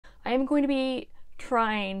I am going to be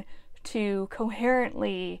trying to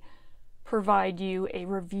coherently provide you a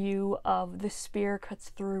review of The Spear Cuts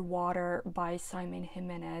Through Water by Simon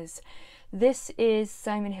Jimenez. This is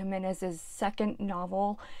Simon Jimenez's second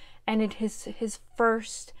novel, and it is his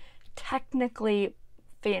first technically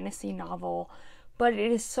fantasy novel, but it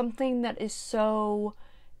is something that is so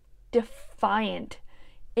defiant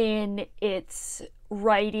in its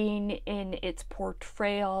writing, in its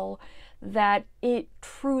portrayal, that it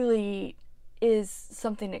truly is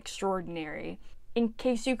something extraordinary. In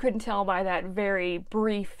case you couldn't tell by that very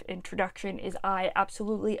brief introduction, is I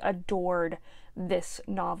absolutely adored this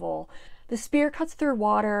novel. The Spear Cuts Through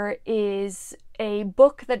Water is a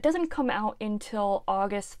book that doesn't come out until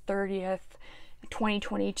August 30th,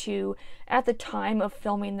 2022. At the time of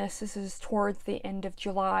filming this is towards the end of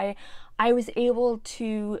July, I was able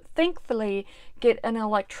to thankfully get an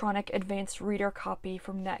electronic advanced reader copy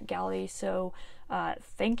from NetGalley, so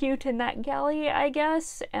thank you to NetGalley, I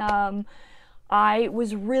guess. I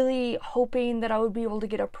was really hoping that I would be able to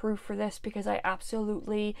get approved for this because I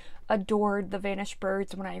absolutely adored The Vanished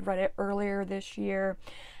Birds when I read it earlier this year,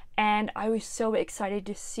 and I was so excited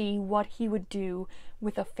to see what he would do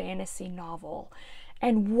with a fantasy novel.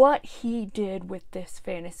 And what he did with this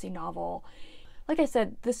fantasy novel. Like I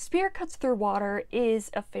said, The Spear Cuts Through Water is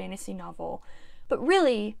a fantasy novel, but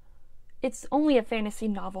really, it's only a fantasy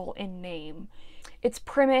novel in name. Its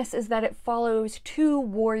premise is that it follows two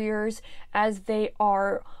warriors as they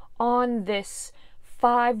are on this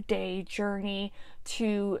 5-day journey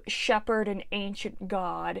to shepherd an ancient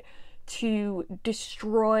god to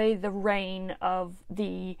destroy the reign of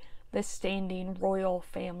the standing royal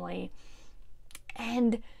family.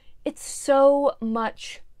 And it's so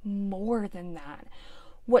much more than that.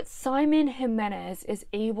 What Simon Jimenez is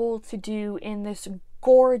able to do in this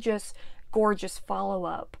gorgeous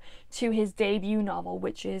follow-up to his debut novel,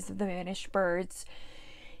 which is The Vanished Birds,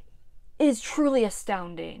 is truly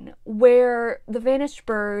astounding. Where The Vanished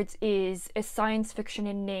Birds is a science fiction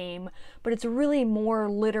in name, but it's really more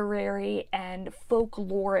literary and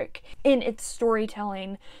folkloric in its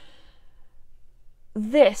storytelling.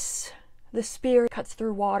 This, The Spear Cuts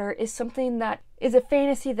Through Water, is something that is a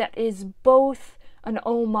fantasy that is both an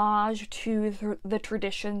homage to the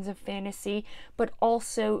traditions of fantasy, but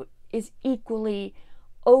also is equally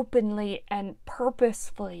openly and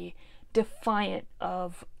purposefully defiant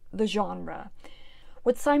of the genre.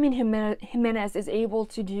 What Simon Jimenez is able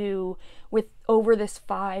to do over this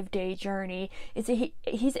 5-day journey is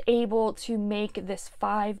he's able to make this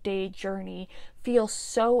 5-day journey feel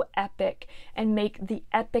so epic and make the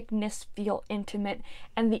epicness feel intimate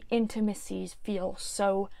and the intimacies feel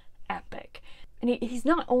so epic. And he's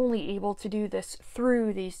not only able to do this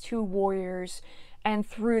through these two warriors and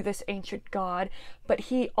through this ancient god, but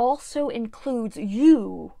he also includes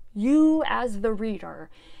you as the reader,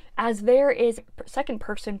 as there is a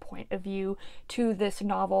second-person point of view to this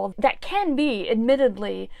novel that can be,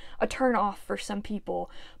 admittedly, a turn-off for some people.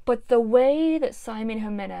 But the way that Simon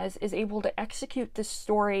Jimenez is able to execute this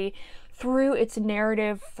story through its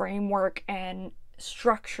narrative framework and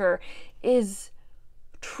structure is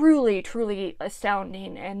truly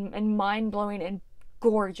astounding and mind-blowing and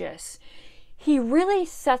gorgeous. He really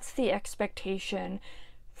sets the expectation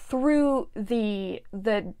through the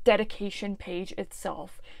dedication page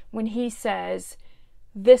itself when he says,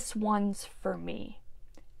 "This one's for me."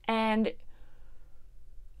 And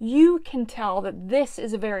you can tell that this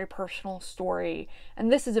is a very personal story,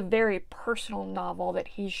 and this is a very personal novel that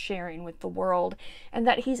he's sharing with the world, and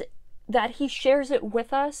that he shares it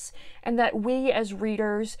with us, and that we as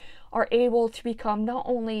readers are able to become not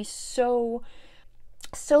only so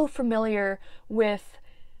familiar with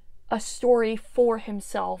a story for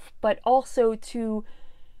himself, but also to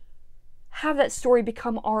have that story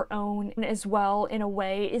become our own as well, in a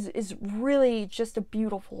way, is really just a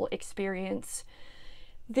beautiful experience.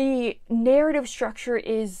 The narrative structure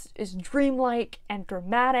is dreamlike and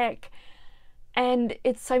dramatic, and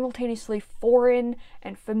it's simultaneously foreign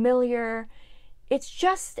and familiar. It's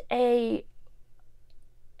just a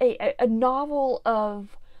novel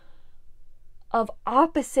of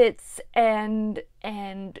opposites and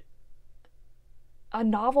a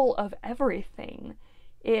novel of everything.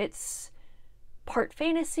 It's part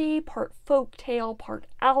fantasy, part folktale, part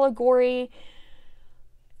allegory.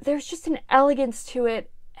 There's just an elegance to it,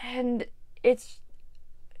 and it's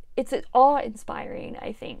awe-inspiring,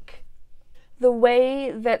 I think. The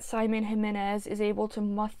way that Simon Jimenez is able to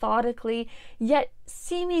methodically, yet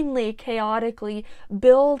seemingly chaotically,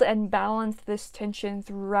 build and balance this tension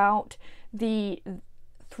throughout the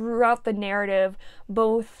narrative,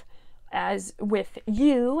 both as with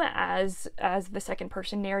you as the second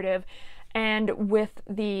person narrative, and with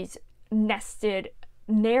these nested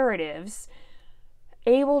narratives,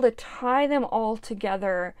 able to tie them all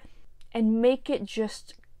together and make it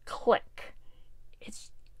just click.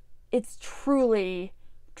 It's truly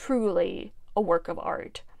a work of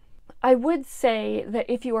art. I would say that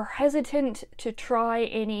if you are hesitant to try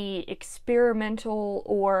any experimental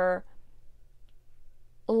or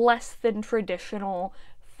less than traditional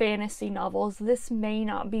fantasy novels, this may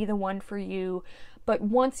not be the one for you, but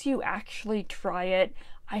once you actually try it,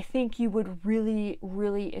 I think you would really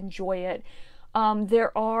enjoy it.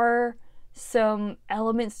 There are some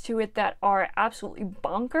elements to it that are absolutely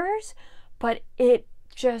bonkers, but it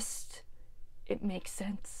makes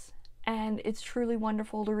sense, and it's truly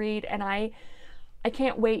wonderful to read, and I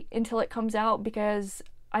can't wait until it comes out, because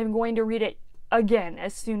I'm going to read it again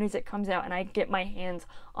as soon as it comes out and I get my hands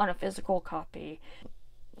on a physical copy.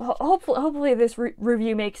 Hopefully this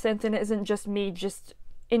review makes sense and isn't just me just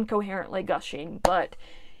incoherently gushing, but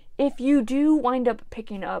if you do wind up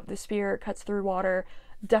picking up The Spear Cuts Through Water,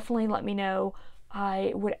 definitely let me know.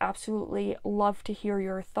 I would absolutely love to hear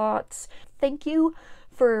your thoughts. Thank you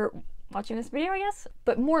for watching this video, I guess,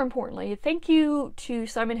 but more importantly, thank you to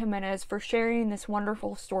Simon Jimenez for sharing this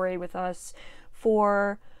wonderful story with us,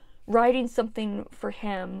 for writing something for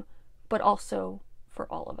him, but also for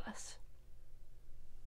all of us.